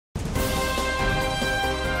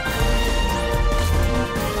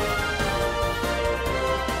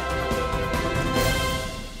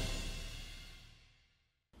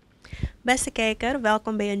Beste kijker,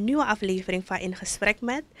 welkom bij een nieuwe aflevering van In Gesprek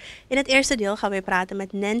Met. In het eerste deel gaan we praten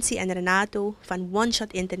met Nancy en Renato van One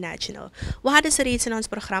Shot International. We hadden ze reeds in ons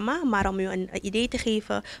programma, maar om u een idee te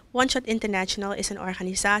geven, One Shot International is een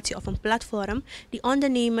organisatie of een platform die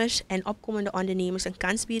ondernemers en opkomende ondernemers een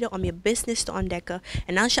kans bieden om je business te ontdekken.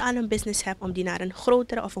 En als je al een business hebt, om die naar een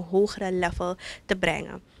grotere of een hogere level te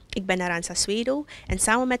brengen. Ik ben Aranza Swedo en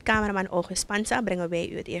samen met cameraman August Panza brengen wij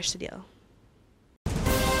u het eerste deel.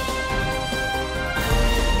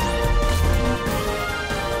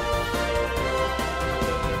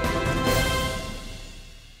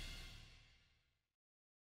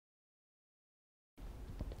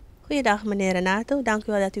 Goedendag meneer Renato, dank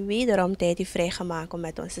u wel dat u wederom tijd heeft vrijgemaakt om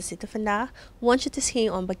met ons te zitten vandaag. One Shot is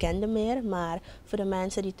geen onbekende meer, maar voor de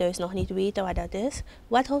mensen die thuis nog niet weten wat dat is,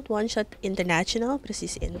 wat houdt One Shot International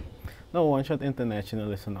precies in? Nou, One Shot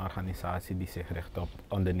International is een organisatie die zich richt op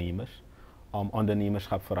ondernemers. Om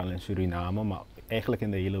ondernemerschap vooral in Suriname, maar eigenlijk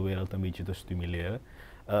in de hele wereld een beetje te stimuleren.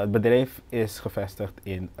 Het bedrijf is gevestigd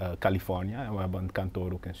in Californië en we hebben een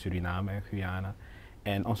kantoor ook in Suriname en Guyana.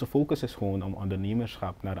 En onze focus is gewoon om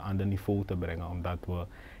ondernemerschap naar een ander niveau te brengen, omdat we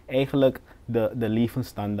eigenlijk de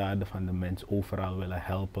levensstandaarden van de mens overal willen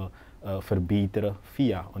helpen verbeteren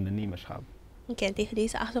via ondernemerschap. Oké, tegen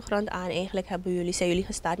deze achtergrond aan eigenlijk zijn jullie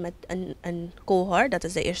gestart met een cohort, dat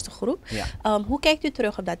is de eerste groep. Ja. Hoe kijkt u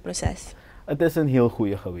terug op dat proces? Het is een heel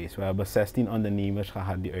goede geweest. We hebben 16 ondernemers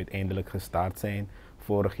gehad die uiteindelijk gestart zijn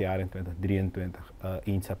vorig jaar in 2023,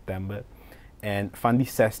 1 september. En van die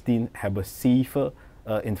 16 hebben 7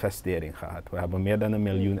 investering gehad. We hebben meer dan 1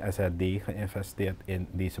 miljoen SRD geïnvesteerd in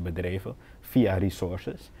deze bedrijven via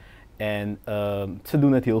resources. En ze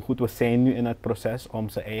doen het heel goed. We zijn nu in het proces om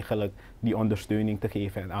ze eigenlijk die ondersteuning te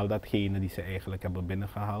geven en al datgene die ze eigenlijk hebben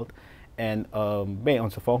binnengehaald. En bij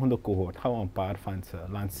onze volgende cohort gaan we een paar van ze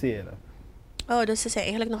lanceren. Oh, dus ze zijn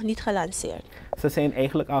eigenlijk nog niet gelanceerd? Ze zijn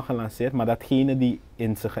eigenlijk al gelanceerd, maar datgene die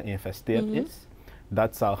in ze geïnvesteerd is,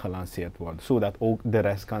 dat zal gelanceerd worden. Zodat ook de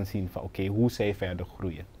rest kan zien van oké, hoe zij verder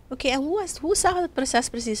groeien. Oké, en hoe zag het proces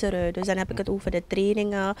precies eruit? Dus dan heb ik het over de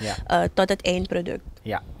trainingen tot het eindproduct.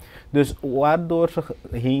 Ja, dus waardoor ze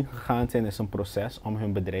heen gegaan zijn is een proces om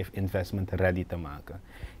hun bedrijf investment ready te maken.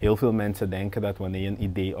 Heel veel mensen denken dat wanneer je een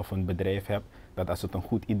idee of een bedrijf hebt, dat als het een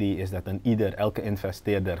goed idee is, dat elke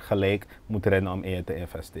investeerder gelijk moet rennen om in je te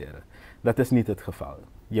investeren. Dat is niet het geval.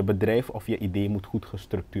 Je bedrijf of je idee moet goed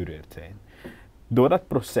gestructureerd zijn. Door dat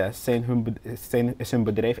proces is hun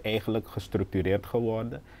bedrijf eigenlijk gestructureerd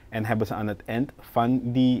geworden en hebben ze aan het eind van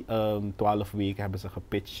die 12 weken hebben ze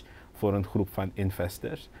gepitcht voor een groep van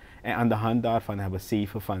investors. En aan de hand daarvan hebben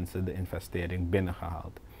 7 van ze de investering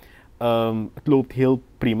binnengehaald. Het loopt heel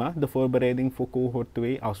prima, de voorbereiding voor cohort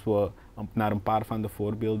 2. Als we naar een paar van de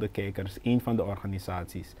voorbeelden kijken, er is een van de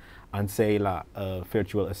organisaties, Ancela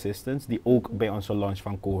Virtual Assistants, die ook bij onze launch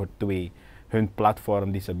van cohort 2 hun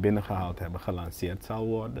platform die ze binnengehaald hebben gelanceerd zal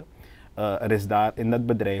worden. Er is daar in dat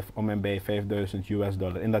bedrijf om en bij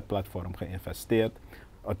 $5.000 in dat platform geïnvesteerd.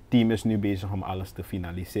 Het team is nu bezig om alles te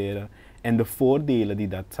finaliseren. En de voordelen die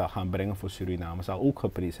dat zal gaan brengen voor Suriname zal ook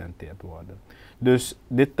gepresenteerd worden. Dus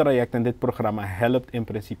dit traject en dit programma helpt in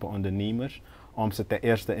principe ondernemers om ze ten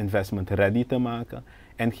eerste investment ready te maken.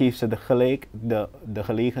 En geeft ze de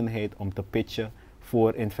gelegenheid om te pitchen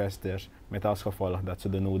voor investors, met als gevolg dat ze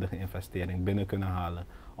de nodige investering binnen kunnen halen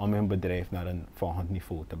om hun bedrijf naar een volgend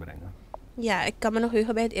niveau te brengen. Ja, ik kan me nog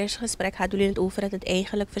heugen bij het eerste gesprek hadden jullie het over dat het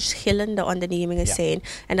eigenlijk verschillende ondernemingen zijn.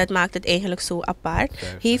 En dat maakt het eigenlijk zo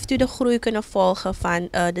apart. Heeft u de groei kunnen volgen van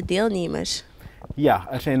de deelnemers?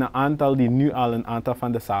 Ja, er zijn een aantal die nu al een aantal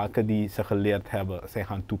van de zaken die ze geleerd hebben, zijn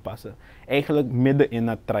gaan toepassen. Eigenlijk midden in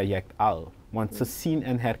het traject al. Want ze zien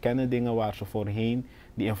en herkennen dingen waar ze voorheen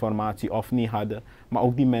die informatie of niet hadden. Maar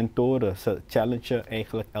ook die mentoren, ze challengen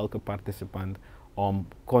eigenlijk elke participant om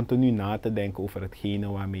continu na te denken over hetgene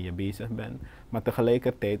waarmee je bezig bent. Maar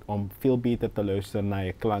tegelijkertijd om veel beter te luisteren naar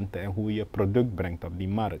je klanten en hoe je je product brengt op die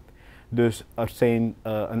markt. Dus er zijn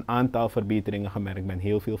een aantal verbeteringen gemerkt bij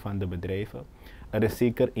heel veel van de bedrijven. Er is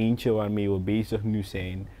zeker eentje waarmee we bezig nu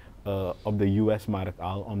zijn op de US-markt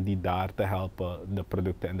al, om die daar te helpen de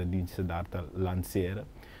producten en de diensten daar te lanceren.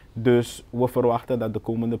 Dus we verwachten dat de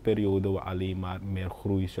komende periode we alleen maar meer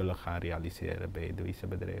groei zullen gaan realiseren bij deze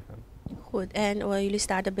bedrijven. Goed, en jullie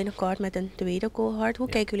starten binnenkort met een tweede cohort. Hoe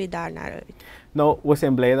kijken jullie daar naar uit? Nou, we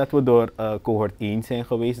zijn blij dat we door cohort 1 zijn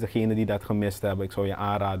geweest. Degenen die dat gemist hebben, ik zou je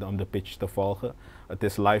aanraden om de pitch te volgen. Het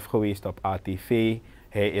is live geweest op ATV.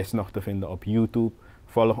 Hij is nog te vinden op YouTube.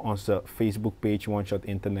 Volg onze Facebookpage One Shot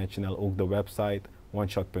International, ook de website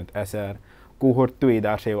oneshot.sr. Cohort 2,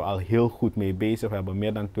 daar zijn we al heel goed mee bezig. We hebben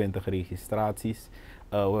meer dan 20 registraties.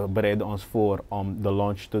 We bereiden ons voor om de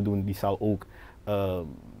launch te doen. Die zal ook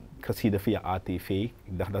geschieden via ATV.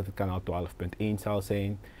 Ik dacht dat het kanaal 12.1 zal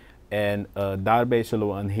zijn. En daarbij zullen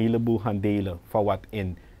we een heleboel gaan delen van wat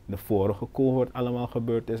in de vorige cohort allemaal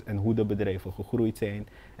gebeurd is en hoe de bedrijven gegroeid zijn.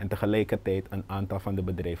 En tegelijkertijd een aantal van de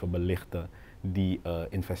bedrijven belichten die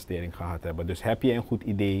investering gehad hebben. Dus heb je een goed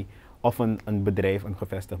idee of een bedrijf, een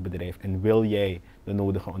gevestigd bedrijf, en wil jij de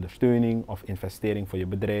nodige ondersteuning of investering voor je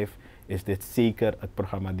bedrijf, is dit zeker het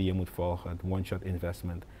programma die je moet volgen, het One Shot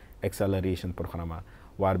Investment Acceleration programma,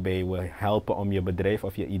 waarbij we helpen om je bedrijf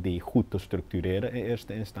of je idee goed te structureren in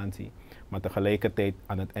eerste instantie. Maar tegelijkertijd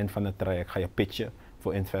aan het eind van het traject ga je pitchen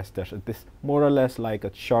voor investors. Het is more or less like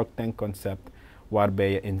het Shark Tank concept,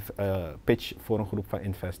 waarbij je pitch voor een groep van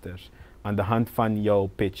investors. Aan de hand van jouw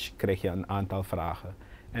pitch krijg je een aantal vragen.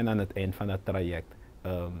 En aan het eind van het traject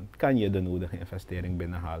kan je de nodige investering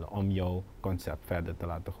binnenhalen om jouw concept verder te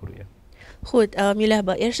laten groeien. Goed, jullie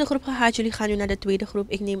hebben de eerste groep gehad, jullie gaan nu naar de tweede groep.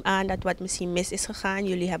 Ik neem aan dat wat misschien mis is gegaan,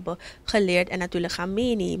 jullie hebben geleerd en natuurlijk gaan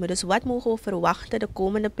meenemen. Dus wat mogen we verwachten de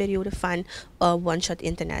komende periode van One Shot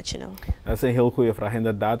International? Dat is een heel goede vraag.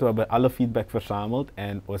 Inderdaad, we hebben alle feedback verzameld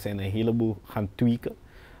en we zijn een heleboel gaan tweaken.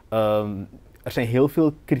 Er zijn heel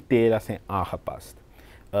veel criteria zijn aangepast.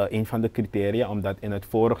 Een van de criteria, omdat in het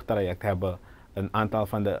vorige traject hebben een aantal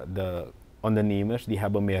van de ondernemers die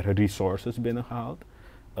hebben meer resources binnengehaald.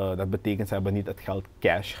 Dat betekent ze hebben niet het geld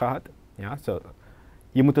cash gehad. Ja,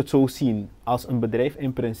 je moet het zo zien, als een bedrijf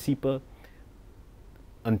in principe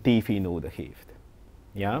een tv nodig heeft,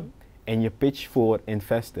 ja, en je pitch voor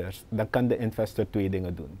investors, dan kan de investor twee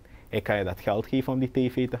dingen doen. Hij kan je dat geld geven om die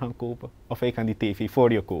tv te gaan kopen, of hij kan die tv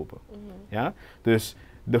voor je kopen. Ja? Dus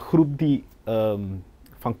de groep die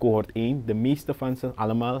van cohort 1, de meeste van ze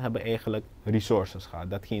allemaal hebben eigenlijk resources gehad,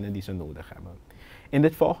 datgene die ze nodig hebben. In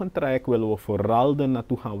dit volgende traject willen we vooral er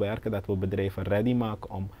naartoe gaan werken dat we bedrijven ready maken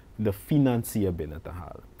om de financiën binnen te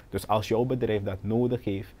halen. Dus als jouw bedrijf dat nodig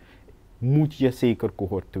heeft, moet je zeker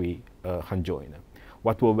cohort 2 gaan joinen.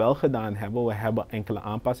 Wat we wel gedaan hebben, we hebben enkele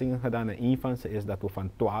aanpassingen gedaan en een van ze is dat we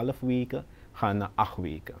van 12 weken gaan naar 8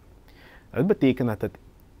 weken. Dat betekent dat het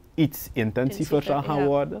iets intensiever zal gaan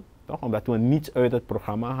worden, toch? Omdat we niets uit het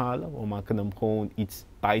programma halen, we maken hem gewoon iets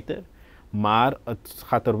tighter. Maar het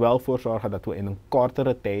gaat er wel voor zorgen dat we in een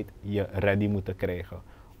kortere tijd je ready moeten krijgen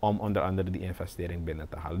om onder andere die investering binnen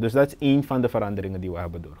te halen. Dus dat is één van de veranderingen die we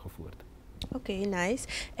hebben doorgevoerd. Oké, nice.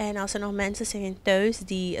 En als er nog mensen zijn thuis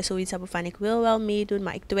die zoiets hebben van ik wil wel meedoen,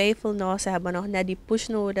 maar ik twijfel nog, ze hebben nog net die push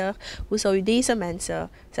nodig. Hoe zou je deze mensen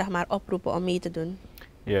zeg maar oproepen om mee te doen?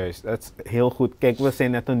 Juist, dat is heel goed. Kijk, we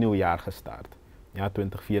zijn net een nieuw jaar gestart. Ja,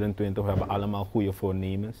 2024, we hebben allemaal goede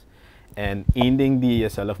voornemens. En één ding die je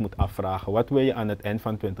jezelf moet afvragen, wat wil je aan het eind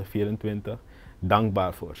van 2024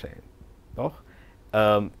 dankbaar voor zijn? Toch?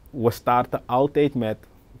 We starten altijd met,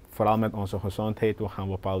 vooral met onze gezondheid, we gaan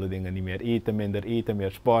bepaalde dingen niet meer eten, minder eten,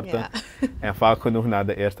 meer sporten. Ja. En vaak genoeg na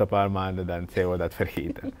de eerste paar maanden, dan zijn we dat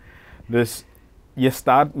vergeten. Dus je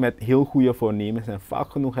start met heel goede voornemens en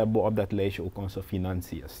vaak genoeg hebben we op dat lijstje ook onze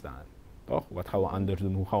financiën staan. Toch? Wat gaan we anders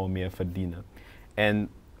doen? Hoe gaan we meer verdienen? En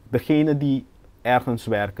degene die ergens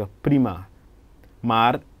werken, prima.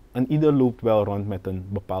 Maar een ieder loopt wel rond met een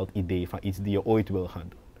bepaald idee van iets die je ooit wil gaan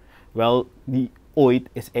doen. Wel, die ooit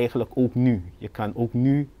is eigenlijk ook nu. Je kan ook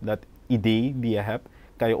nu dat idee die je hebt,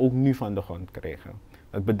 kan je ook nu van de grond krijgen.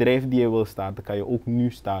 Het bedrijf die je wil starten, kan je ook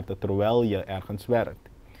nu starten terwijl je ergens werkt.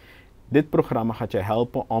 Dit programma gaat je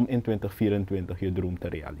helpen om in 2024 je droom te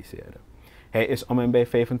realiseren. Hij is om en bij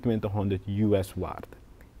 $2500 waard.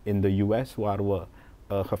 In de US, waar we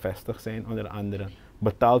gevestigd zijn onder andere,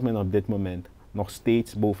 betaalt men op dit moment nog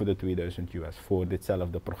steeds boven de $2000 voor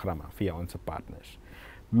ditzelfde programma via onze partners.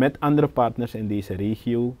 Met andere partners in deze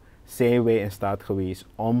regio zijn wij in staat geweest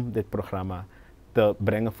om dit programma te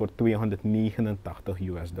brengen voor $289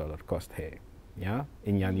 kost hij. Ja,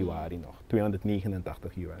 in januari nog,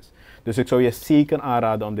 $289. Dus ik zou je zeker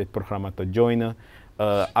aanraden om dit programma te joinen.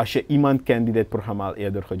 Als je iemand kent die dit programma al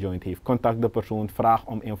eerder gejoind heeft, contact de persoon, vraag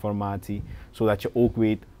om informatie, zodat je ook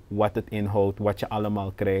weet wat het inhoudt, wat je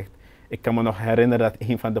allemaal krijgt. Ik kan me nog herinneren dat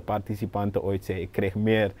een van de participanten ooit zei, ik krijg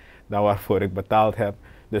meer dan waarvoor ik betaald heb.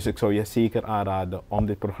 Dus ik zou je zeker aanraden om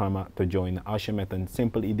dit programma te joinen als je met een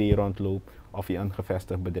simpel idee rondloopt of je een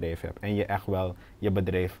gevestigd bedrijf hebt en je echt wel je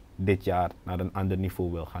bedrijf dit jaar naar een ander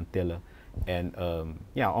niveau wil gaan tillen. En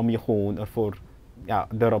om je gewoon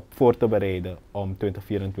erop voor te bereiden om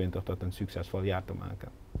 2024 tot een succesvol jaar te maken.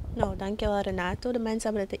 Nou, dankjewel Renato. De mensen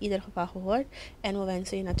hebben het in ieder geval gehoord. En we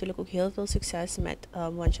wensen je natuurlijk ook heel veel succes met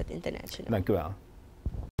One Shot International. Dankjewel.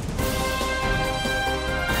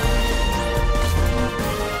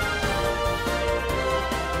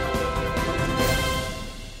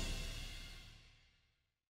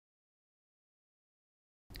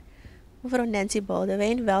 Mevrouw Nancy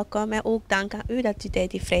Boldewijn, welkom en ook dank aan u dat u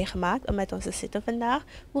tijd heeft vrijgemaakt om met ons te zitten vandaag.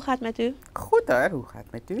 Hoe gaat het met u? Goed hoor, hoe gaat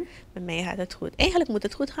het met u? Met mij gaat het goed. Eigenlijk moet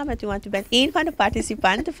het goed gaan met u, want u bent een van de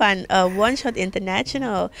participanten van One Shot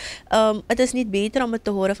International. Het is niet beter om het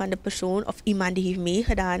te horen van de persoon of iemand die heeft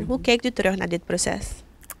meegedaan. Hoe kijkt u terug naar dit proces?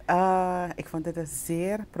 Ik vond het een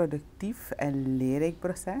zeer productief en leerrijk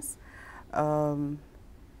proces.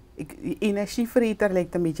 Die energieverreter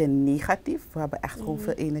lijkt een beetje negatief. We hebben echt gewoon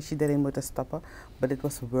veel energie erin moeten stoppen. But it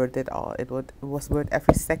was worth it all. It was worth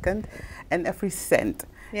every second and every cent.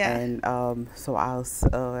 Ja. En zoals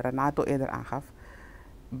Renato eerder aangaf,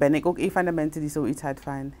 ben ik ook een van de mensen die zoiets had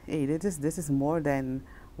van, hey, this is more than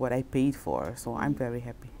what I paid for. So I'm very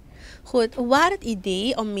happy. Goed, waar het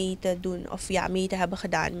idee om mee te doen of ja, mee te hebben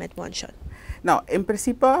gedaan met One Shot? Nou, in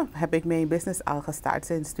principe heb ik mijn business al gestart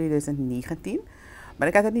sinds 2019. Maar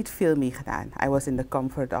ik had er niet veel mee gedaan. I was in the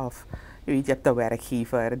comfort of, je weet, je hebt de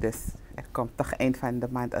werkgever, dus er komt toch eind van de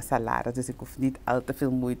maand een salaris. Dus ik hoef niet al te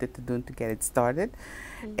veel moeite te doen to get it started.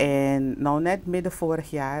 En nou net midden vorig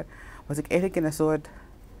jaar was ik eigenlijk in een soort,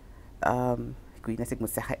 ik weet niet of ik moet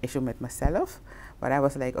zeggen, issue met mezelf. Maar I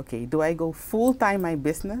was like, okay, do I go full-time my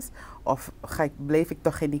business? Of blijf ik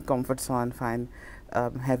toch in die comfortzone van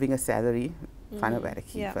having a salary van een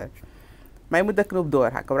werkgever? Yeah. Maar je moet de knoop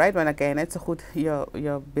doorhakken, right? Want dan kan je net zo goed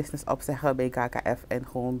je business opzeggen bij KKF en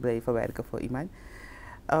gewoon blijven werken voor iemand.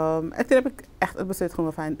 En toen heb ik echt het besluit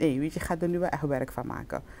genomen van, nee, weet je, ga er nu wel echt werk van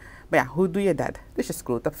maken. Maar ja, hoe doe je dat? Dus je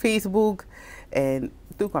scrolt op Facebook en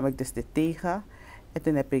toen kwam ik dus dit tegen. En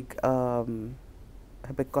toen heb ik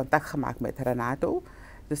contact gemaakt met Renato.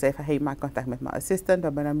 Dus hij zei van, hey, maak contact met mijn assistent. We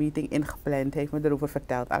hebben een meeting ingepland. Hij heeft me erover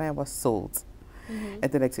verteld en hij was sold. En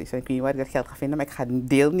toen heb ik zoiets van, ik weet niet waar ik dat geld ga vinden, maar ik ga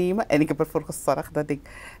deelnemen. En ik heb ervoor gezorgd dat ik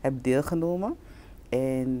heb deelgenomen.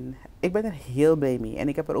 En ik ben er heel blij mee. En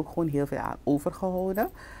ik heb er ook gewoon heel veel aan overgehouden.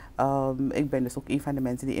 Ik ben dus ook een van de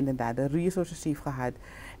mensen die inderdaad de resources heeft gehad.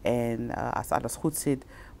 En als alles goed zit,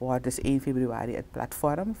 wordt dus 1 februari het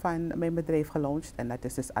platform van mijn bedrijf gelaunched. En dat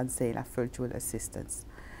is dus Ancela Virtual Assistants.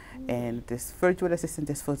 En het is Virtual Assistant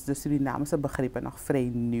is voor de Surinamese begrippen nog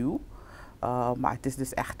vrij nieuw. Maar het is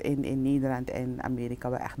dus echt in Nederland en Amerika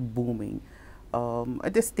wel echt booming.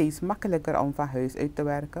 Het is steeds makkelijker om van huis uit te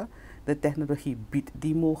werken. De technologie biedt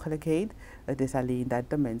die mogelijkheid. Het is alleen dat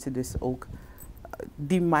de mensen dus ook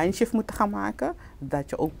die mindshift moeten gaan maken. Dat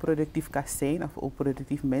je ook productief kan zijn of ook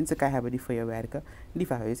productief mensen kan hebben die voor je werken. Die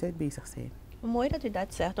van huis uit bezig zijn. Mooi dat u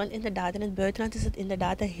dat zegt, want inderdaad in het buitenland is het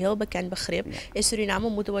inderdaad een heel bekend begrip. Ja. In Suriname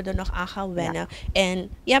moeten we er nog aan gaan wennen. Ja. En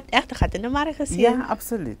je hebt echt een gat in de markt gezien. Ja,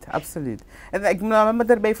 absoluut, absoluut. En ik moet me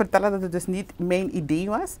erbij vertellen dat het dus niet mijn idee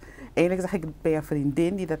was. Eigenlijk zag ik het bij een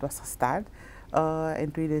vriendin die dat was gestart.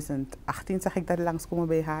 In 2018 zag ik dat langskomen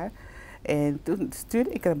bij haar. En toen stuurde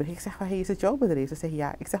ik een bericht. Ik zeg van, hey, is het jouw bedrijf? Ze zegt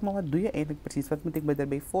ja. Ik zeg, maar wat doe je eigenlijk precies? Wat moet ik me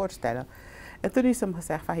erbij voorstellen? En toen heeft ze hem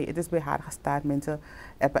gezegd van, hey, het is bij haar gestart. Mensen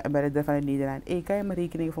hebben vanuit Nederland. Hey, kan je mijn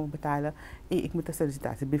rekeningen voor me betalen? Hey, ik moet een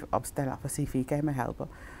sollicitatiebrief opstellen of een cv. Kan je me helpen?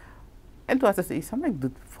 En toen was het zoiets van, maar ik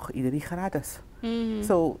doe het voor iedereen gratis.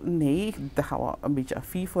 Zo, nee, daar gaan we een beetje een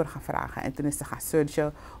fee voor gaan vragen. En toen is ze gaan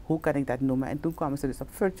searchen, hoe kan ik dat noemen? En toen kwamen ze dus op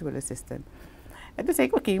Virtual Assistant. En toen zei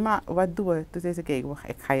ik, oké, maar wat doen we? Toen zei ze, kijk,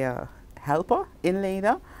 ik ga je helpen,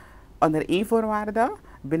 inleiden. Onder 1 voorwaarde,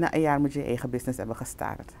 binnen een jaar moet je je eigen business hebben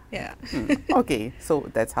gestart. Ja. Oké, so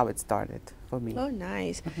that's how it started for me. Oh,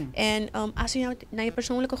 nice. En als je nou naar je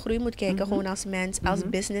persoonlijke groei moet kijken, gewoon als mens, als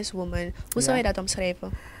businesswoman, hoe zou je dat omschrijven?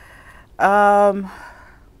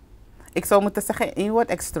 Ik zou moeten zeggen, 1 woord,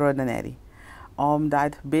 extraordinary.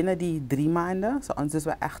 Omdat binnen die 3 maanden ze ons dus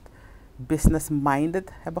wel echt business-minded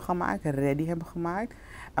hebben gemaakt, ready hebben gemaakt.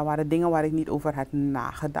 Er waren dingen waar ik niet over had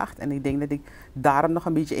nagedacht. En ik denk dat ik daarom nog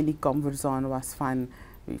een beetje in die comfortzone was van,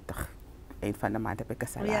 weet je toch, eind van de maand heb ik een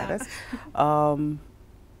salaris.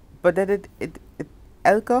 Maar dat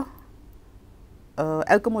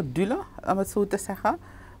elke module, om het zo te zeggen,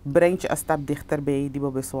 brengt je een stap dichter bij die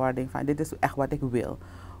bewustwording van, dit is echt wat ik wil.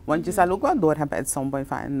 Want je zal ook wel doorhebben at some point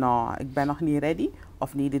van, nou, ik ben nog niet ready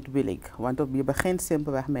of nee, dit wil ik. Want je begint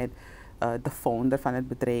simpelweg met de founder van het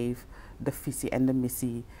bedrijf, de visie en de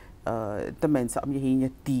missie, de mensen om je heen,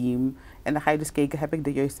 je team. En dan ga je dus kijken, heb ik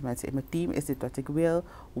de juiste mensen in mijn team? Is dit wat ik wil?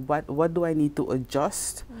 What do I need to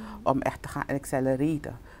adjust om echt te gaan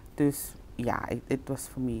accelereren? Dus ja, it was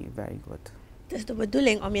for me very good. Het is de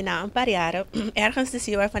bedoeling om je na een paar jaren ergens te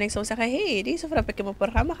zien waarvan ik zou zeggen, hey, deze vrouw heb ik in mijn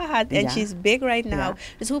programma gehad en she's big right now. Ja.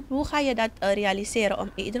 Dus hoe ga je dat realiseren om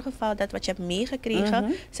in ieder geval dat wat je hebt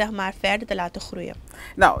meegekregen, zeg maar, verder te laten groeien?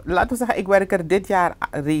 Nou, laten we zeggen, ik werk er dit jaar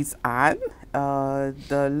reeds aan.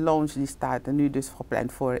 De launch die staat er nu dus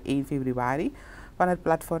gepland voor 1 februari van het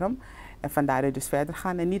platform. En van daaruit dus verder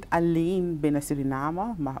gaan. En niet alleen binnen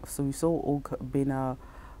Suriname, maar sowieso ook binnen,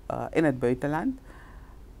 in het buitenland.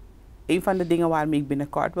 Een van de dingen waarmee ik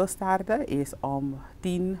binnenkort wil starten is om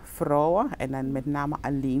 10 vrouwen, en dan met name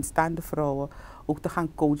alleenstaande vrouwen, ook te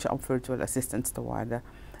gaan coachen om virtual assistants te worden.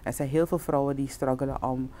 Er zijn heel veel vrouwen die struggelen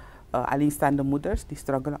om, alleenstaande moeders, die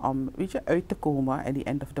struggelen om, weet je, uit te komen at the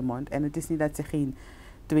end of the month. En het is niet dat ze geen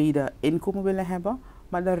tweede inkomen willen hebben,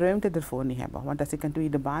 maar de ruimte ervoor niet hebben. Want als ik een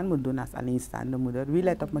tweede baan moet doen als alleenstaande moeder, wie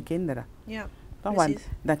let op mijn kinderen? Ja, Want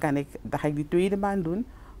dan ga ik die tweede baan doen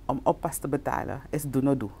om oppas te betalen. Is doen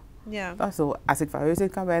of doen. Ja. Zo, als ik van huis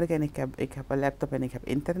uit kan werken en ik heb een laptop en ik heb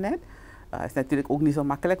internet, is natuurlijk ook niet zo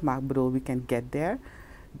makkelijk, maar ik bedoel, we can get there.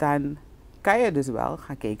 Dan kan je dus wel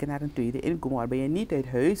gaan kijken naar een tweede inkomen waarbij je niet uit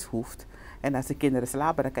huis hoeft. En als de kinderen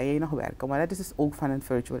slapen, dan kan je nog werken. Maar dat is dus ook van een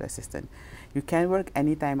virtual assistant. You can work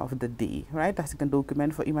any time of the day, right? Als ik een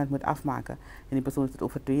document voor iemand moet afmaken en die persoon heeft het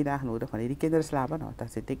over 2 dagen nodig, wanneer die kinderen slapen, nou, dan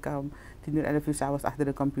zit ik 10 uur, 11 uur 's avonds achter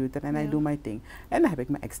de computer en I do my thing. En dan heb ik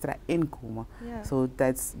mijn extra inkomen. So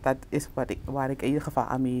dat is waar ik in ieder geval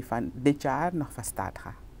aan mee van dit jaar nog van start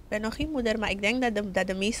ga. Ik ben nog geen moeder, maar ik denk dat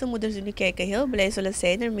de meeste moeders die nu kijken heel blij zullen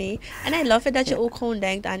zijn ermee. En I love it dat je ook gewoon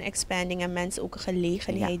denkt aan expanding en mensen ook een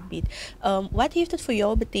gelegenheid biedt. Wat heeft het voor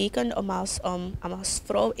jou betekend om als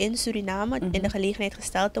vrouw in Suriname in de gelegenheid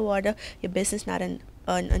gesteld te worden je business naar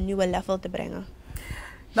een nieuwe level te brengen?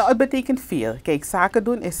 Nou, het betekent veel. Kijk, zaken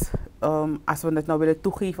doen is, als we het nou willen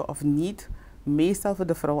toegeven of niet, meestal voor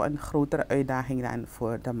de vrouw een grotere uitdaging dan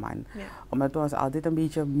voor de man. Ja. Omdat we ons altijd een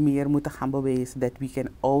beetje meer moeten gaan bewijzen that we can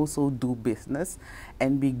also do business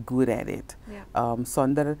and be good at it. Ja.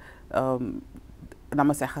 Zonder, laat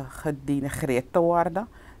maar zeggen, gedenigreerd te worden.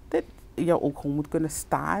 Dat je ook gewoon moet kunnen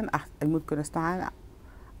staan, je moet kunnen staan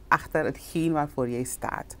achter hetgeen waarvoor jij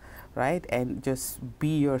staat. Right? And just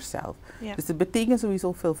be yourself. Ja. Dus het betekent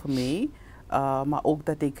sowieso veel voor mij. Maar ook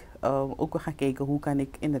dat ik ook wil gaan kijken hoe kan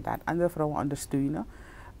ik inderdaad andere vrouwen ondersteunen.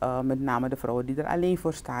 Met name de vrouwen die er alleen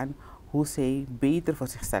voor staan. Hoe zij beter voor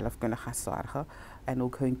zichzelf kunnen gaan zorgen. En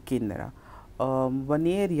ook hun kinderen.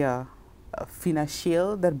 Wanneer je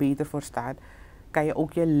financieel er beter voor staat, kan je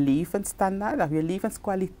ook je levensstandaard of je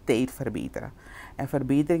levenskwaliteit verbeteren. En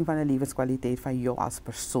verbetering van de levenskwaliteit van jou als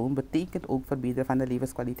persoon betekent ook verbeteren van de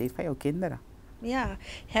levenskwaliteit van jouw kinderen. Ja,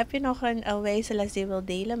 heb je nog een wijze les die je wilt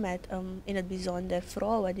delen met in het bijzonder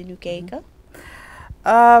vrouwen die nu kijken?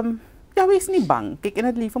 Ja, wees niet bang. Kijk, in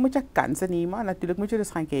het leven moet je kansen nemen. Natuurlijk moet je dus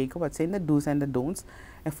gaan kijken wat zijn de do's en de don'ts.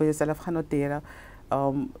 En voor jezelf gaan noteren.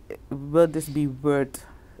 Will this be worth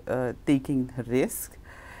taking risk?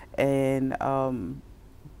 En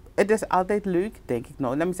het is altijd leuk, denk ik.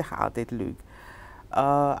 Nou, laat me zeggen altijd leuk.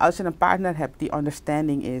 Als je een partner hebt die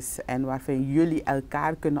understanding is en waarvan jullie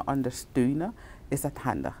elkaar kunnen ondersteunen, is dat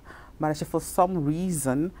handig. Maar als je for some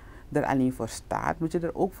reason er alleen voor staat, moet je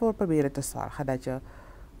er ook voor proberen te zorgen dat je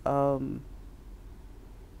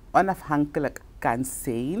onafhankelijk kan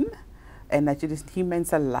zijn en dat je dus geen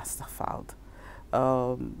mensen lastig valt.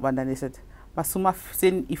 Want dan is het, maar zomaar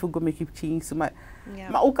zin, if you go make it change,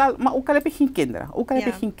 maar ook al heb je geen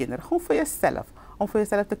kinderen, gewoon voor jezelf. Om voor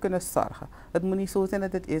jezelf te kunnen zorgen. Het moet niet zo zijn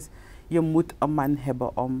dat het is, je moet een man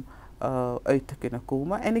hebben om uit te kunnen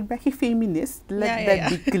komen. En ik ben geen feminist, let that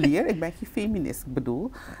be clear. Ik ben geen feminist, ik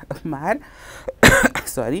bedoel. Maar,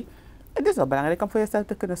 sorry, het is wel belangrijk om voor jezelf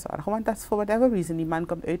te kunnen zorgen. Want als voor whatever reason die man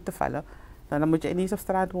komt uit te vallen, dan moet je ineens op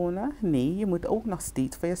straat wonen. Nee, je moet ook nog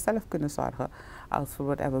steeds voor jezelf kunnen zorgen. Als voor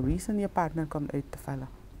whatever reason je partner komt uit te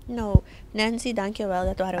vallen. Nou, Nancy, dankjewel.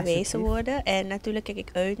 Dat waren wijze woorden. En natuurlijk kijk ik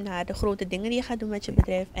uit naar de grote dingen die je gaat doen met je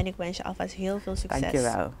bedrijf. En ik wens je alvast heel veel succes.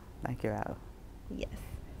 Dankjewel. Dankjewel. Yes.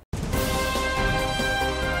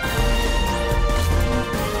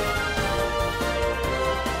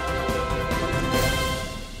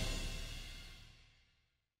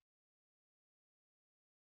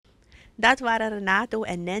 Dat waren Renato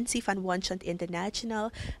en Nancy van One Shot International.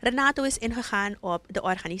 Renato is ingegaan op de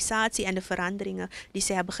organisatie en de veranderingen die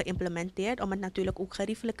ze hebben geïmplementeerd om het natuurlijk ook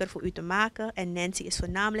geriefelijker voor u te maken. En Nancy is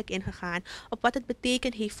voornamelijk ingegaan op wat het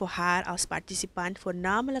betekend heeft voor haar als participant,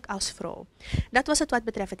 voornamelijk als vrouw. Dat was het wat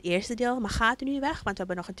betreft het eerste deel, maar gaat u nu weg, want we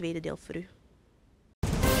hebben nog een tweede deel voor u.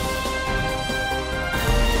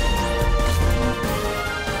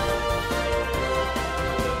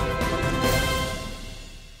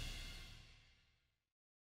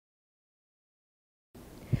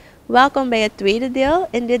 Welkom bij het tweede deel.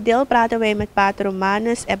 In dit deel praten wij met pater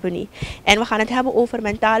Romanu Ebonyi. En we gaan het hebben over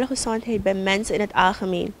mentale gezondheid bij mensen in het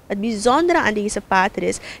algemeen. Het bijzondere aan deze pater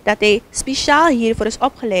is dat hij speciaal hiervoor is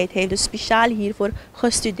opgeleid. Hij heeft dus speciaal hiervoor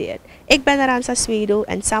gestudeerd. Ik ben Aranza Swedo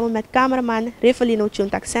en samen met cameraman Rivelino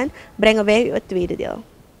Tjuntaksen brengen wij u het tweede deel.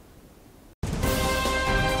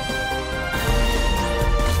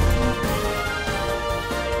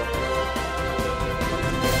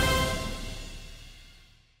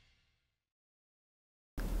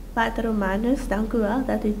 Pater Romanus, dank u wel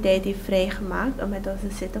dat u tijd heeft vrijgemaakt om met ons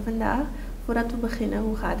te zitten vandaag. Voordat we beginnen,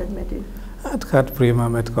 hoe gaat het met u? Het gaat prima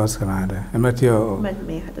met Gods genade. En met jou ook? Met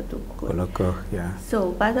mij gaat het ook goed. Gelukkig, ja.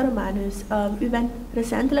 Zo, Pater Romanus, u bent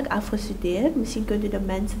recentelijk afgestudeerd. Misschien kunt u de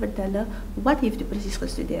mensen vertellen, wat heeft u precies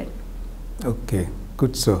gestudeerd? Oké,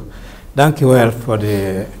 goed zo. Dankjewel voor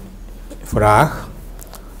de vraag.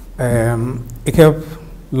 Ik heb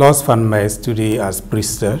los van mijn studie als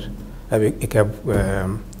priester, ik heb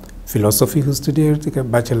filosofie gestudeerd. Ik heb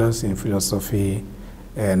bachelors in filosofie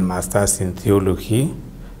en masters in theologie.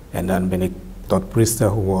 En dan ben ik tot priester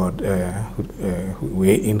geworden,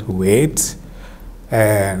 ingewijd.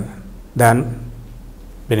 En dan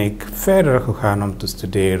ben ik verder gegaan om te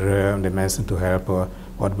studeren, om de mensen te helpen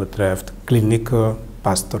wat betreft clinical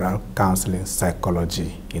pastoral counseling psychology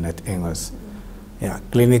in het Engels. Ja,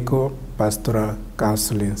 clinical pastoral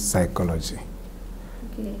counseling psychology.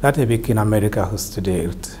 Okay. Dat heb ik in Amerika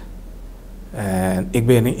gestudeerd. En ik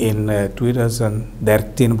ben in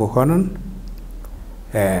 2013 begonnen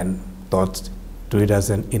en tot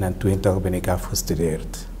 2021 ben ik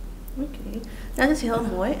afgestudeerd. Oké, dat is heel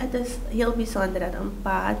mooi. Het is heel bijzonder dat een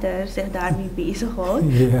pater zich daarmee bezighoudt.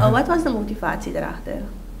 Ja. Wat was de motivatie erachter?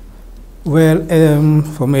 Wel,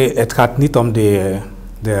 voor mij het gaat niet om de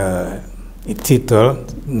titel,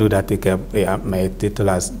 nu dat ik heb mijn titel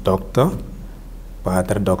als dokter,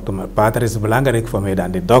 pater. Maar pater is belangrijk voor mij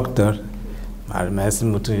dan de dokter, maar mensen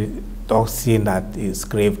moeten toch zien dat hij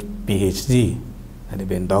schrijft PhD en ik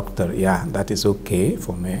ben dokter. Ja, dat is oké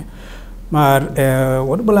voor mij. Maar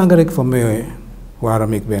wat belangrijk voor mij,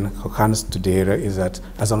 waarom ik ben gaan studeren, is dat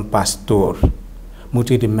als een pastoor moet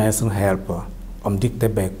je de mensen helpen om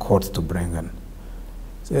dichter bij God te brengen.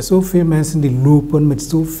 Er zijn zoveel mensen die lopen met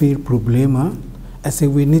zoveel problemen en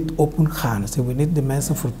ze willen niet open gaan, ze willen niet de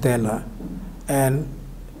mensen vertellen. En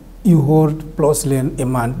je hoort plotseling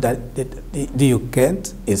iemand die je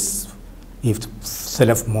kent, heeft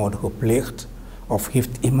zelfmoord gepleegd of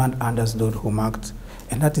heeft iemand anders doodgemaakt.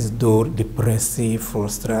 En dat is door depressie,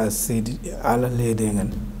 frustratie, allerlei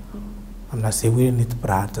dingen. Omdat ze willen niet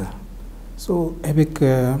praten. Zo heb ik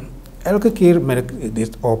elke keer merk ik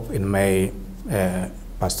dit op in mijn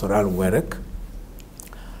pastoraal werk.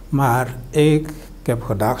 Maar ik heb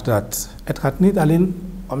gedacht dat het gaat niet alleen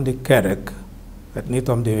om de kerk. Het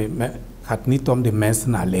gaat niet om de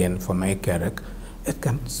mensen alleen van mijn kerk. Het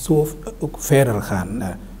kan zo ook verder gaan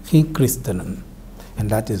naar geen christenen. En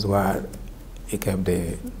dat is waar ik heb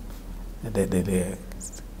de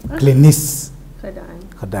klinisch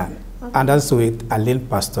gedaan. Okay. En dat zou het alleen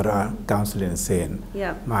pastoraal counseling zijn.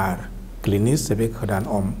 Ja. Maar klinisch heb ik gedaan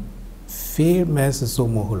om veel mensen zo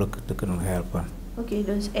mogelijk te kunnen helpen. Oké,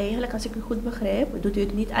 dus eigenlijk als ik u goed begrijp, doet u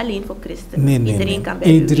het niet alleen voor christenen. Nee, Iedereen kan bij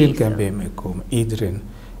u iedereen wezen. kan bij mij komen, iedereen.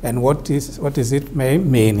 En wat is het mijn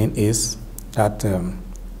mening is dat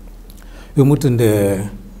we moeten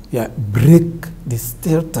breek de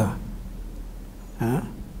stilte.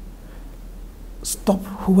 Stop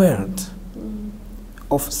geweld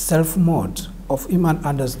of zelfmoord of iemand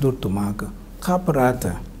anders dood te maken. Ga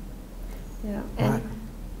praten. Ja, en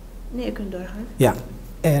nee, u kunt doorgaan. Ja,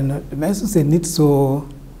 en de mensen zijn niet zo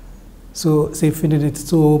ze vinden het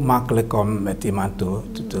zo makkelijk om met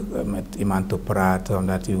iemand te praten,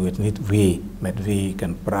 omdat je weet niet met wie je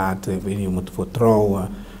kan praten, wie je moet vertrouwen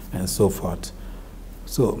enzovoort.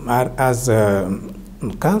 Maar als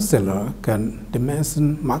een counselor kan de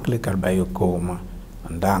mensen makkelijker bij je komen.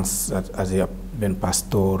 Ondanks dat als je bent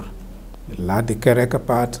pastoor, laat de kerk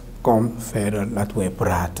apart, kom verder, laten we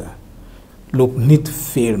praten. Loop niet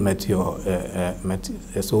veel met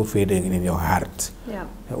zoveel dingen in je hart. Ja.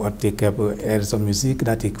 Wat ik heb, er is een muziek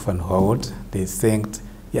dat ik van houd, die zingt,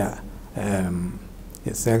 je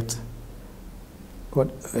zegt,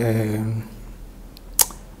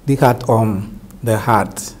 die gaat om de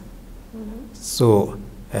hart. Zo,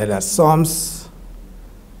 dat soms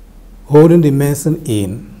houden de mensen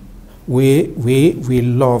in, we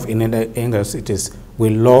love, in Engels it is,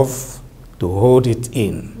 we love to hold it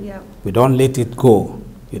in. Yeah. We don't let it go.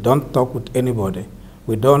 We don't talk with anybody.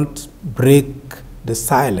 We don't break the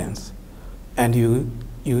silence. And you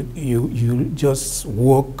just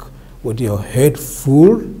walk with your head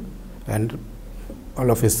full, and all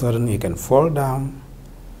of a sudden you can fall down,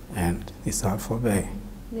 and it's all voorbij.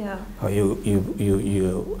 Yeah. Or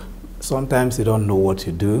you sometimes you don't know what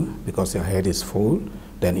you do because your head is full.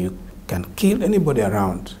 Then you can kill anybody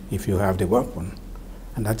around if you have the weapon,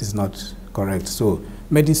 and that is not correct. So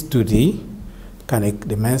met die studie kan ik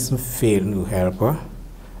de mensen veel nu helpen.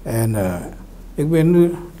 En ik ben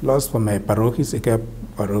nu los van mijn parochies. Ik heb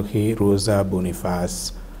parochie Rosa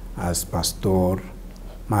Boniface als pastoor.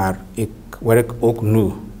 Maar ik werk ook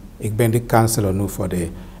nu Ik ben de counselor nu voor het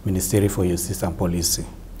ministerie voor Justitie en Politie.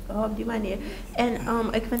 Oh, op die manier. En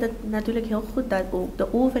ik vind het natuurlijk heel goed dat ook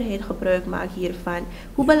de overheid gebruik maakt hiervan.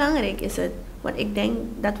 Hoe belangrijk is het? Want ik denk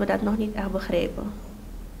dat we dat nog niet echt begrijpen.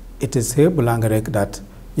 Het is heel belangrijk dat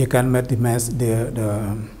je kan met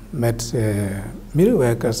met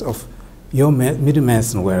medewerkers of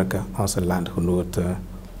medemensen werken, onze landgenoten.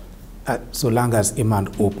 Zolang als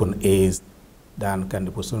iemand open is, dan kan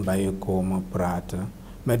de persoon bij je komen praten.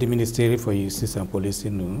 Met het ministerie voor Justitie en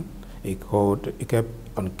Politie nu, ik heb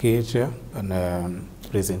een keertje een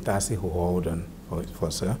presentatie gehouden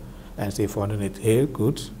voor ze. En ze vonden het heel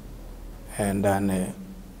goed. En dan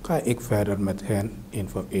ga ik verder met hen in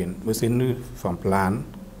voor in. We zijn nu van plan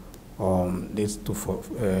om dit te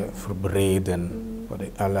verbreden voor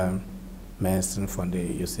alle mensen van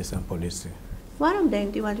de justitie en politie. Waarom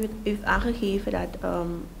denkt u, want u heeft aangegeven dat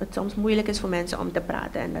het soms moeilijk is voor mensen om te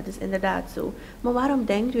praten en dat is inderdaad zo. Maar waarom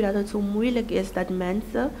denkt u dat het zo moeilijk is dat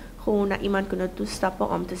mensen gewoon naar iemand kunnen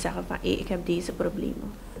toestappen om te zeggen van ik heb deze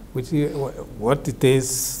problemen? What it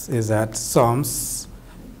is dat soms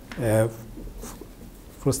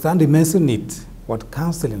verstaan die mensen niet wat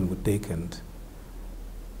counseling betekent.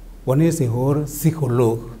 Wanneer ze horen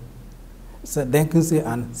psycholoog, denken ze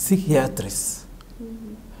aan psychiatrisch.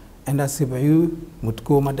 En als ze bij u moet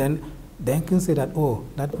komen, dan denken ze dat, oh,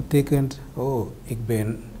 dat betekent, oh, ik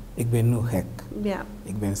ben nu gek. Ja.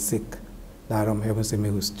 Ik ben ziek. Daarom hebben ze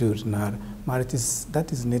me gestuurd naar, maar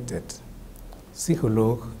dat is niet het.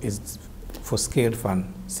 Psycholoog is verschil van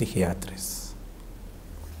psychiatrisch.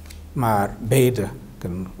 Maar beide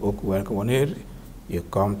kunnen ook werken. Wanneer je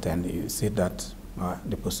komt en je ziet dat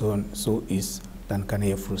de persoon zo is, dan kan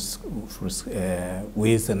je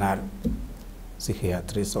wezen naar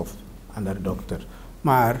psychiatrisch of andere dokter.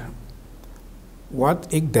 Maar wat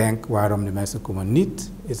ik denk waarom de mensen komen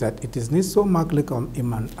niet, is dat het is niet zo makkelijk om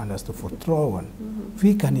iemand anders te vertrouwen.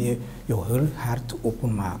 Wie kan je heel hart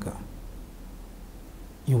openmaken?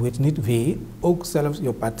 Je weet niet wie, ook zelfs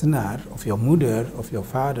je partner of je moeder of je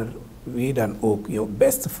vader, wie dan ook, je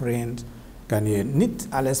beste vriend, kan je niet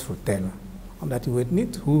alles vertellen. Omdat je weet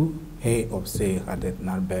niet hoe hij of zij gaat het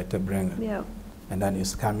naar buiten brengen. Ja. En dan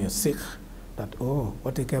schaam je zich dat, oh,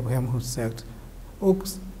 wat ik heb hem gezegd. Ook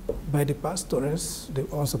bij de pastors,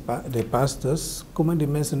 de pastors, komen de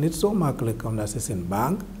mensen niet zo makkelijk, omdat ze zijn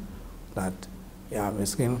bang dat, ja,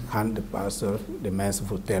 misschien gaan de pastor de mensen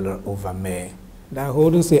vertellen over mij. Daar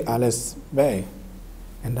houden ze alles bij.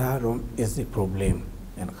 En daarom is het probleem.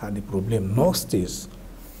 En gaat het probleem nog steeds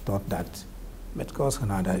totdat met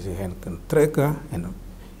kostgenade je hen kunt trekken. En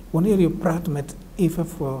wanneer je praat met even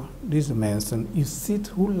voor deze mensen, je ziet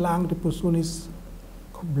hoe lang de persoon is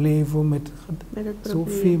gebleven met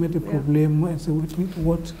zoveel met het probleem. En ze weet niet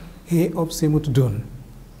wat hij of zij moet doen.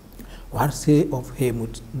 Waar zij of hij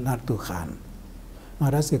moet naartoe gaan.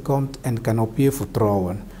 Maar als je komt en kan op je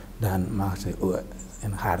vertrouwen, dan maakt ze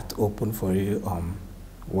een hart open voor je om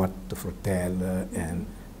wat te vertellen. En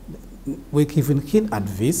we geven geen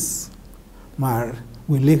advies, maar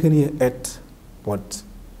we leggen je uit wat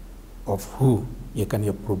of hoe je kan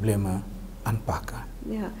je problemen aanpakken.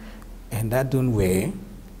 Ja. En dat doen wij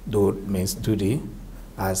door mijn studie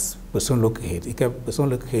als persoonlijkheid. Ik heb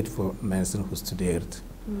persoonlijkheid voor mensen gestudeerd.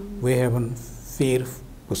 We hebben 4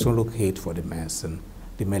 persoonlijkheid voor de mensen.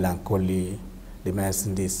 De melancholie, de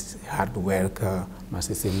mensen die hard werken, maar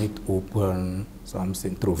ze zijn niet open, soms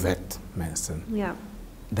introvert mensen. Ja.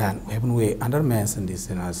 Dan hebben we andere mensen die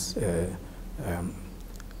zijn als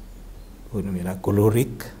hoe noem je dat,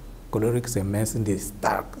 choleriek. Choleriek zijn mensen die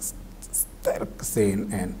sterk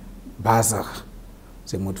zijn en bazig.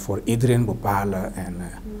 Ze moeten voor iedereen bepalen en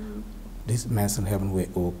deze mensen hebben we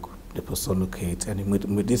ook de persoonlijkheid en je moet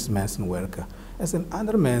met deze mensen werken. Er zijn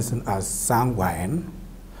andere mensen als sanguine,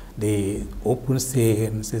 die open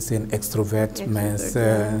zijn, ze zijn extrovert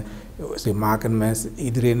mensen, ja. Ze maken mensen,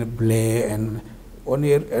 iedereen blij en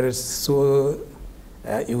wanneer er is zo,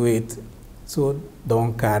 je weet, zo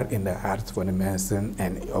donker in de hart van de mensen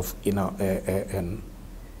en of in een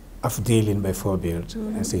afdeling bijvoorbeeld.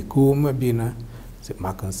 En ze komen binnen, ze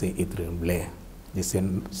maken ze iedereen blij. Die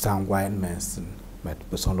zijn sanguine mensen met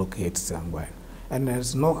persoonlijkheid sanguine. En er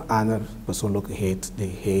is nog een andere persoonlijkheid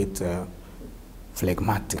die heet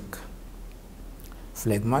phlegmatic.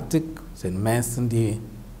 Phlegmatic zijn mensen die,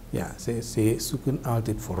 ja, ze zoeken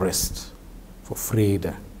altijd voor rust, voor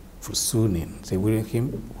vrede, verzoening. Ze willen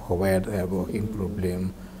geen geweld hebben, geen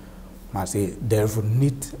probleem. Maar ze durven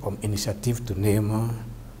niet om initiatief te nemen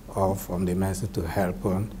of om de mensen te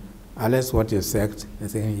helpen. Alles wat je zegt, ze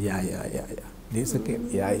zeggen ja. Deze keer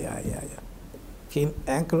ja. Geen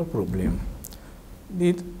enkel probleem.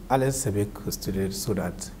 Dit alles heb ik gestudeerd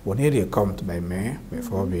zodat wanneer je komt bij mij,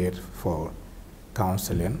 bijvoorbeeld voor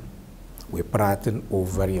counseling, we praten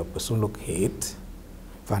over je persoonlijkheid.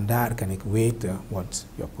 Vandaar kan ik weten wat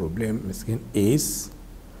je probleem misschien is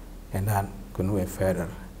en dan kunnen we verder.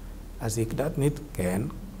 Als ik dat niet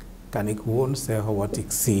ken, kan ik gewoon zeggen wat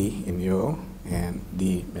ik zie in jou en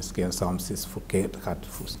die misschien soms is verkeerd, gaat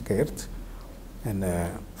verkeerd. En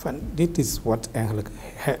dit is wat eigenlijk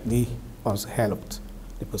die ons helpt.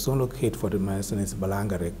 De persoonlijkheid voor de mensen is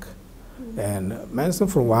belangrijk. En mensen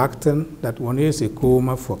verwachten dat wanneer ze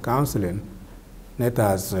komen voor counseling, net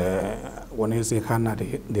als wanneer ze gaan naar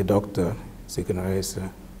de dokter,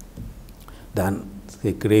 ziekenhuizen, dan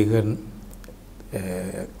ze krijgen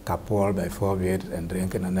kapol bijvoorbeeld en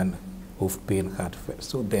drinken en dan hoofdpijn gaat verder.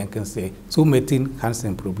 Zo denken ze, zo meteen gaan ze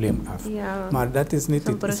een probleem af. Ja. Maar dat is niet,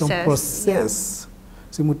 het is een proces. Ja.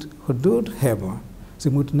 Ze moet geduld hebben.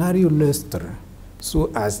 Ze moet naar je luisteren.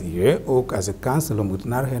 Zoals je ook als een counselor moet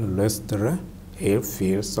naar hen luisteren. Heel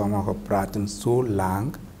veel, sommigen praten zo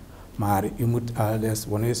lang. Maar je moet alles,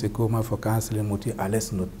 wanneer ze komen voor counseling, moet je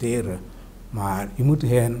alles noteren. Maar je moet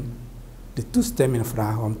hen de toestemming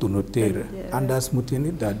vragen om te noteren. Anders moet je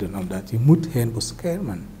niet dat doen, omdat je moet hen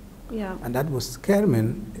beschermen. Ja. En dat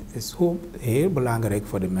beschermen is heel belangrijk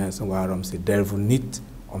voor de mensen, waarom ze durven niet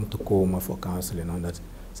om te komen voor counseling. Omdat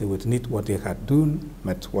ze weten niet wat je gaat doen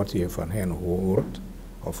met wat je van hen hoort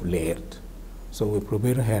of leert. So we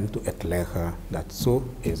proberen hen te uitleggen dat zo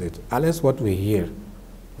is het. Alles wat we hier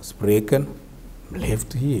spreken,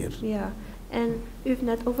 blijft hier. Ja, en u heeft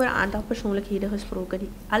net over een aantal persoonlijkheden gesproken die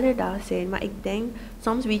alledaags zijn, maar ik denk,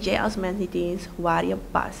 soms weet jij als mens niet eens waar je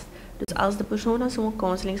past. Dus als de persoon naar zo'n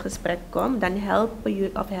counselinggesprek komt, dan helpt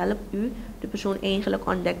u de persoon eigenlijk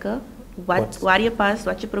ontdekken waar je past,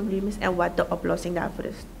 wat je probleem is en wat de oplossing daarvoor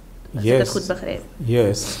is. Als ik het goed begrijp.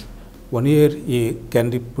 Yes. Wanneer je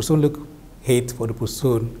kent de persoonlijkheid voor de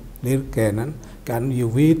persoon leert kennen, kan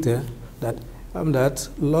je weten dat omdat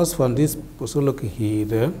los van deze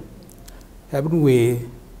persoonlijkheden hebben we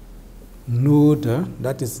nodig,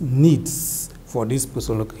 dat is niets voor deze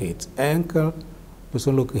persoonlijkheid. Enkel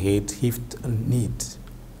persoonlijkheid heeft een need.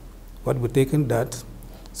 Wat betekent dat?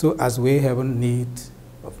 Zoals wij hebben need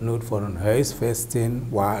of nood voor een huisvesting,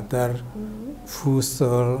 water,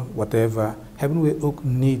 voedsel, whatever, hebben we ook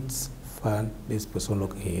needs van deze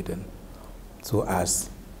persoonlijkheden. Zoals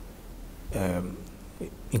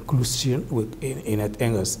inclusion, in het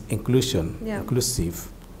Engels, inclusion, inclusief.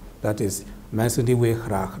 Dat is mensen die we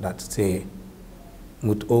graag dat zij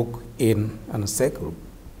moet ook in een cirkel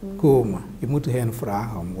komen. Je moet hen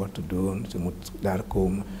vragen om wat te doen, ze moet daar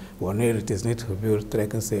komen. Wanneer het is niet gebeurd,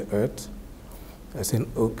 trekken ze uit. Er zijn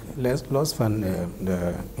ook, los van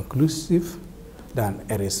de inclusief, dan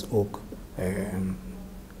er is ook,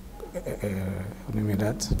 hoe noem je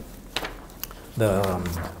dat? De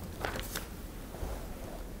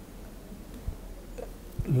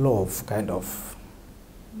love, kind of.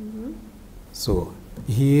 So,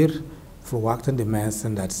 hier verwachten de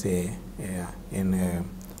mensen dat ze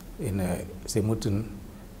ze moeten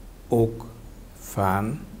ook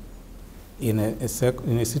van in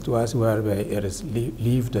een situatie waarbij er is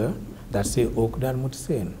liefde, dat ze ook daar moeten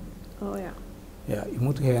zijn. Oh ja. Ja, je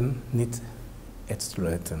moet hen niet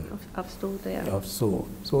uitsluiten. Of afstoten, ja. Of zo.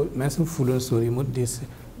 So, mensen voelen zo, je moet deze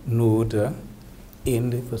noden in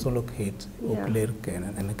de persoonlijkheid ook leren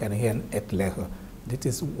kennen. En dan kan je hen uitleggen, dit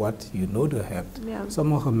is wat je nodig hebt. Ja.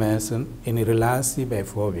 Sommige mensen in een relatie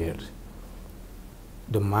bijvoorbeeld,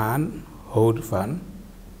 de man houdt van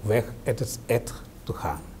weg uit te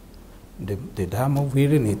gaan. De dame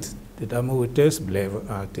wil niet. De dame wil thuis blijven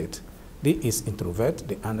altijd. Die is introvert,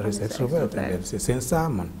 de andere is extrovert. En ze zijn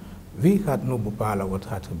samen. Wie gaat nu bepalen wat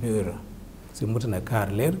gaat gebeuren? Ze moeten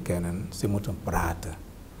elkaar leren kennen, ze moeten praten.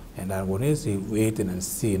 En dan wanneer ze weten en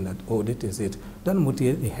zien dat, oh, dit is het, dan moet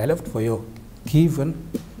je de helft voor jou geven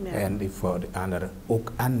en die voor de andere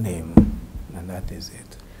ook aannemen. En dat is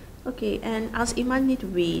het. Oké, en als iemand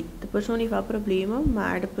niet weet, de persoon heeft wel problemen,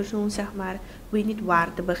 maar de persoon zeg maar weet niet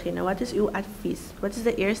waar te beginnen. Wat is uw advies? Wat is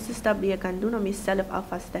de eerste stap die je kan doen om jezelf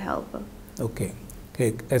alvast te helpen? Oké,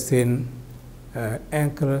 kijk, er zijn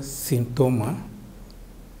enkele symptomen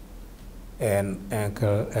en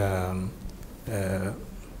enkele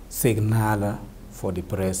signalen voor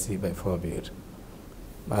depressie bijvoorbeeld.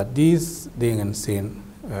 Maar deze dingen zijn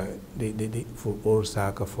die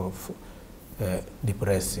veroorzaken voor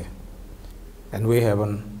depressie. En we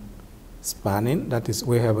hebben spanning, dat is,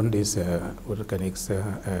 we hebben deze, wat kan ik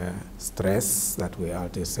zeggen, stress, dat we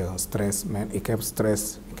altijd zeggen, stress, man, ik heb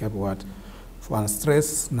stress, ik heb wat, van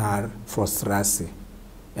stress naar frustratie.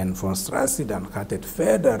 En frustratie dan gaat het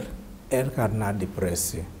verder erger naar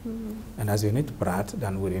depressie. En als je niet praat,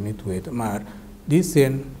 dan wil je niet weten. Maar die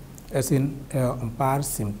zijn, er zijn een paar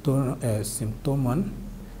symptomen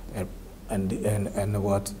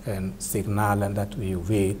en signalen dat je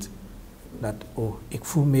weet dat, oh, ik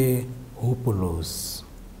voel me hopeloos.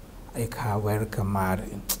 Ik ga werken, maar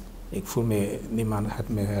ik voel me, niemand gaat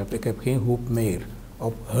me helpen. Ik heb geen hoop meer.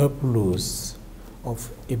 Of hulpeloos.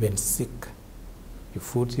 Of je bent ziek. Je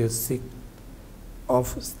voelt je ziek.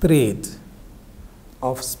 Of stress.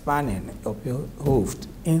 Of spanning op je hoofd.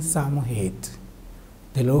 Eenzaamheid.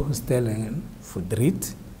 Teleurstellingen.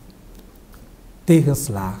 Verdriet.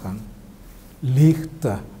 Tegenslagen.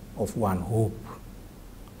 Leegte of wanhoop.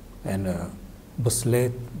 En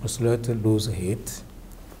besluiteloosheid.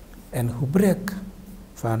 En gebrek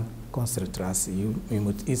van concentratie. Je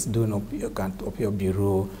moet iets doen op je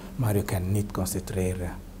bureau, maar je kan niet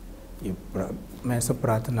concentreren. Mensen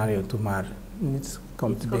praten naar je toe, maar niets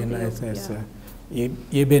komt binnen.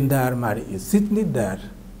 Je bent daar, maar je zit niet daar.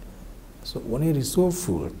 So, wanneer je zo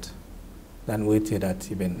voelt, dan weet je dat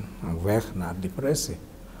je bent op weg naar depressie.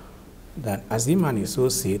 Dan, als iemand je zo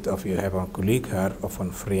ziet, of je hebt een collega of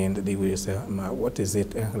een vriend, die wil je zeggen, maar wat is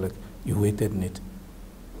het eigenlijk? Je weet het niet.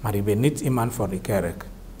 Maar je bent niet iemand voor de kerk.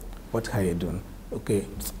 Wat ga je doen? Oké,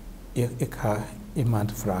 ik ga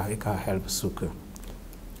iemand vragen, ik ga hulp zoeken.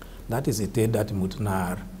 Dat is het tijd dat je moet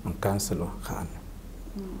naar een counselor gaan.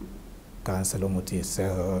 Counselor moet je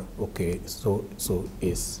zeggen, oké, zo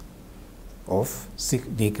is. Of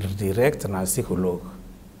direct naar een psycholoog.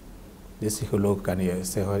 De psycholoog kan je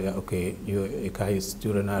zeggen, ja, oké, ik ga je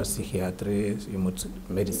sturen naar psychiatrie, je moet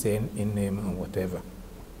medicijn innemen of whatever.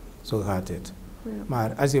 Zo gaat het. Ja.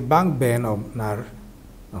 Maar als je bang bent om naar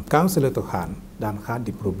een counselor te gaan, dan gaat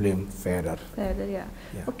die probleem verder. Verder, ja.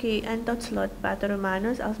 Oké, en tot slot, Pater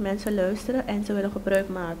Romanus, als mensen luisteren en ze willen gebruik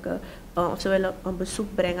maken, of ze willen een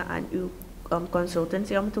bezoek brengen aan uw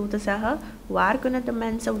consultancy, om het zo te zeggen, waar kunnen de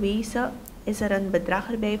mensen wezen? Is er een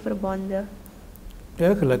bedrag erbij verbonden?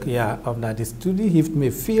 Eigenlijk ja, omdat die studie heeft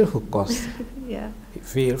me veel gekost. Ja.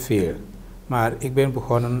 Veel. Maar ik ben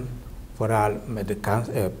begonnen vooral met de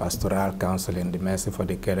pastoraal counseling, de mensen van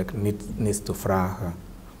de kerk, niets te vragen.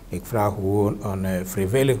 Ik vraag gewoon een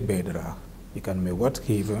vrijwillig bedrag. Je kan me wat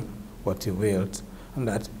geven, wat je wilt.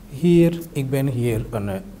 Omdat ik ben hier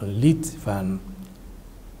een lid van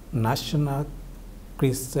National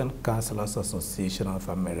Christian Counselors Association of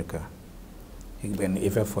America. Ik ben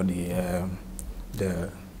even voor de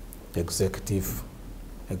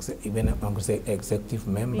ik ben een executive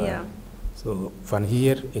member. Yeah. So, van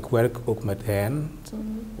hier, ik werk ook met hen.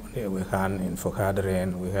 We gaan in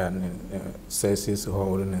vergaderingen, we gaan in sessies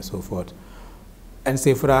houden enzovoort. En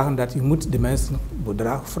ze vragen dat je moet de mensen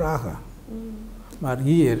bedrag vragen. Maar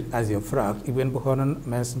hier, als je vraagt, ik ben begonnen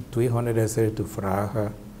mensen 200 € te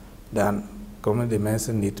vragen, dan komen de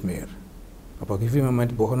mensen niet meer. Op een gegeven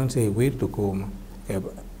moment begonnen ze weer te komen. Ik heb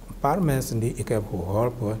een paar mensen die ik heb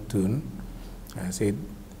geholpen toen, ze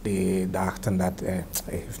die dachten dat hij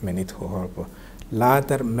heeft me niet geholpen.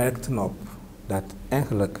 Later merkten op dat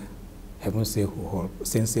eigenlijk hebben ze geholpen,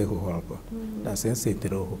 zijn ze geholpen. Dan zijn ze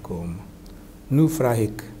teruggekomen. Nu vraag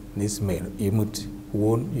ik niets meer. Je moet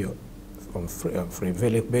gewoon je een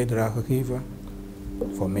vrijwillig bijdrage geven.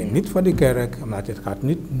 Voor mij niet voor de kerk, maar het gaat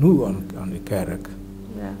niet nu aan de kerk.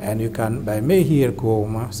 Ja. En u kan bij mij hier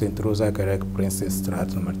komen, Sint-Rosa-kerk,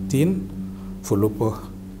 Prinsesstraat nummer 10. Voorlopig,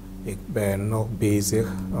 ik ben nog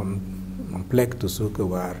bezig om een plek te zoeken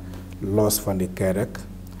waar los van de kerk,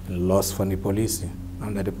 los van de politie.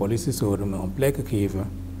 Omdat de politie zouden me een plek geven,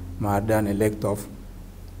 maar dan lijkt of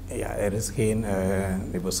ja, er is geen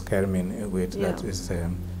bescherming, weet, ja. Dat is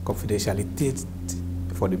confidentialiteit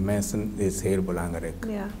voor de mensen is heel belangrijk.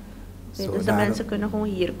 Ja. So dus de mensen kunnen gewoon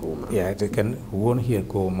hier komen? Ja, ze kunnen gewoon hier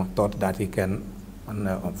komen totdat je kan een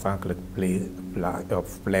aanvankelijk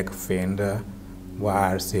plek vinden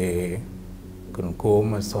waar ze kunnen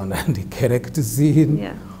komen zonder de kerk te zien.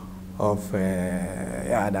 Ja. Of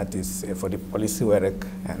ja, dat is voor de politiewerk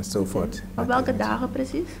enzovoort. Op welke dagen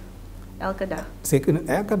precies? Elke dag? Ze kunnen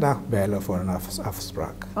elke dag bellen voor een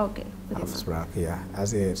afspraak. Oké. Afspraak, ja. Als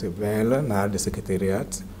ze bellen naar de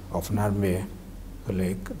secretariaat of naar mij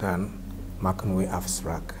gelijk, dan maken we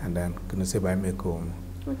afspraak en dan kunnen ze bij mij komen.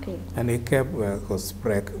 Okay. En ik heb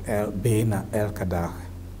gesprek bijna elke dag.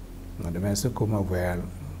 Maar de mensen komen wel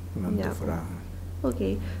om te vragen.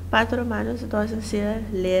 Oké. Pater Romanus, het was een zeer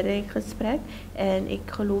leerrijk gesprek. En ik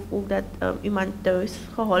geloof ook dat iemand thuis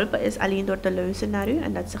geholpen is alleen door te luisteren naar u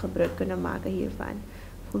en dat ze gebruik kunnen maken hiervan.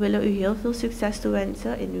 We willen u heel veel succes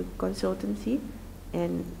toewensen in uw consultancy.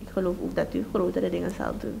 En ik geloof ook dat u grotere dingen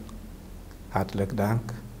zal doen. Hartelijk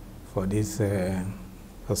dank voor dit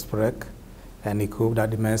gesprek. En ik hoop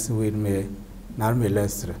dat de mensen weer naar me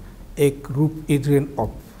luisteren. Ik roep iedereen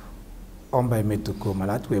op om bij mij te komen.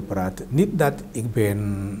 Laten we praten. Niet dat ik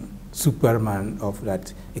ben Superman of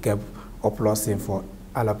dat ik heb oplossing voor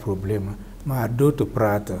alle problemen. Maar door te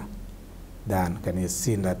praten, dan kan je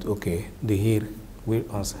zien dat de Heer wil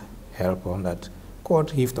ons helpen. Omdat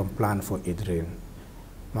God heeft een plan voor iedereen.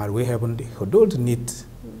 Maar we hebben de geduld niet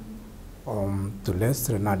om te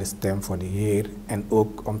luisteren naar de stem van de Heer en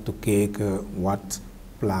ook om te kijken wat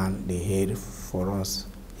plan de Heer voor ons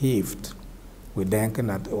heeft. We denken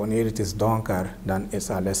dat wanneer het is donker, dan is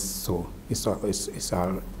alles zo.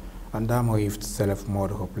 Een dame heeft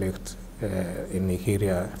zelfmoord gepleegd in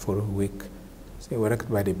Nigeria vorige week. Ze werkt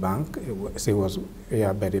bij de bank. Ze was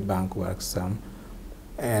bij de bank werkzaam.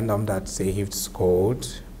 En omdat ze heeft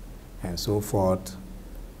scold enzovoort.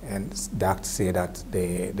 En dacht ze dat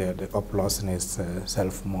de oplossing is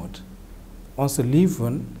zelfmoord. Onze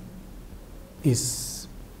leven is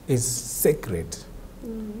sacred.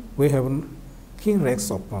 We hebben geen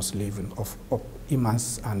recht op ons leven of op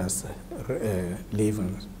iemands anders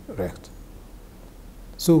levensrecht.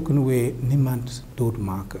 Zo kunnen we niemand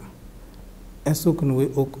doodmaken. En zo kunnen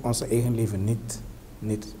we ook ons eigen leven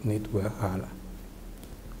niet weghalen.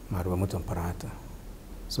 Maar we moeten praten.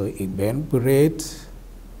 Zo, ik ben bereid,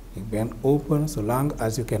 ik ben open. Zolang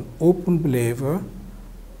als je kan open blijven,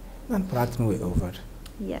 dan praten we over.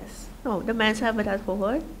 Yes. Nou, de mensen hebben dat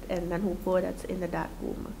gehoord en dan hopen we dat ze inderdaad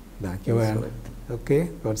komen. Dankjewel. Oké,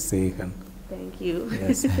 God zegen. Thank you.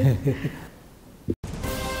 Yes.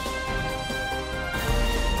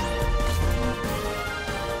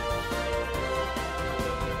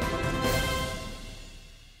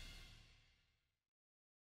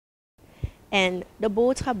 En de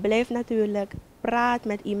boodschap blijft natuurlijk, praat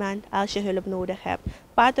met iemand als je hulp nodig hebt.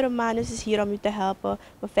 Pater Romanus is hier om u te helpen,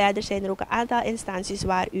 maar verder zijn er ook een aantal instanties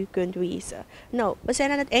waar u kunt wezen. Nou, we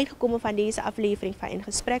zijn aan het eind gekomen van deze aflevering van In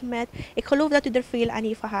Gesprek Met. Ik geloof dat u er veel aan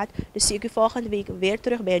heeft gehad, dus zie ik u volgende week weer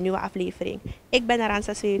terug bij een nieuwe aflevering. Ik ben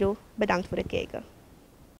Aranza Swelo, bedankt voor het kijken.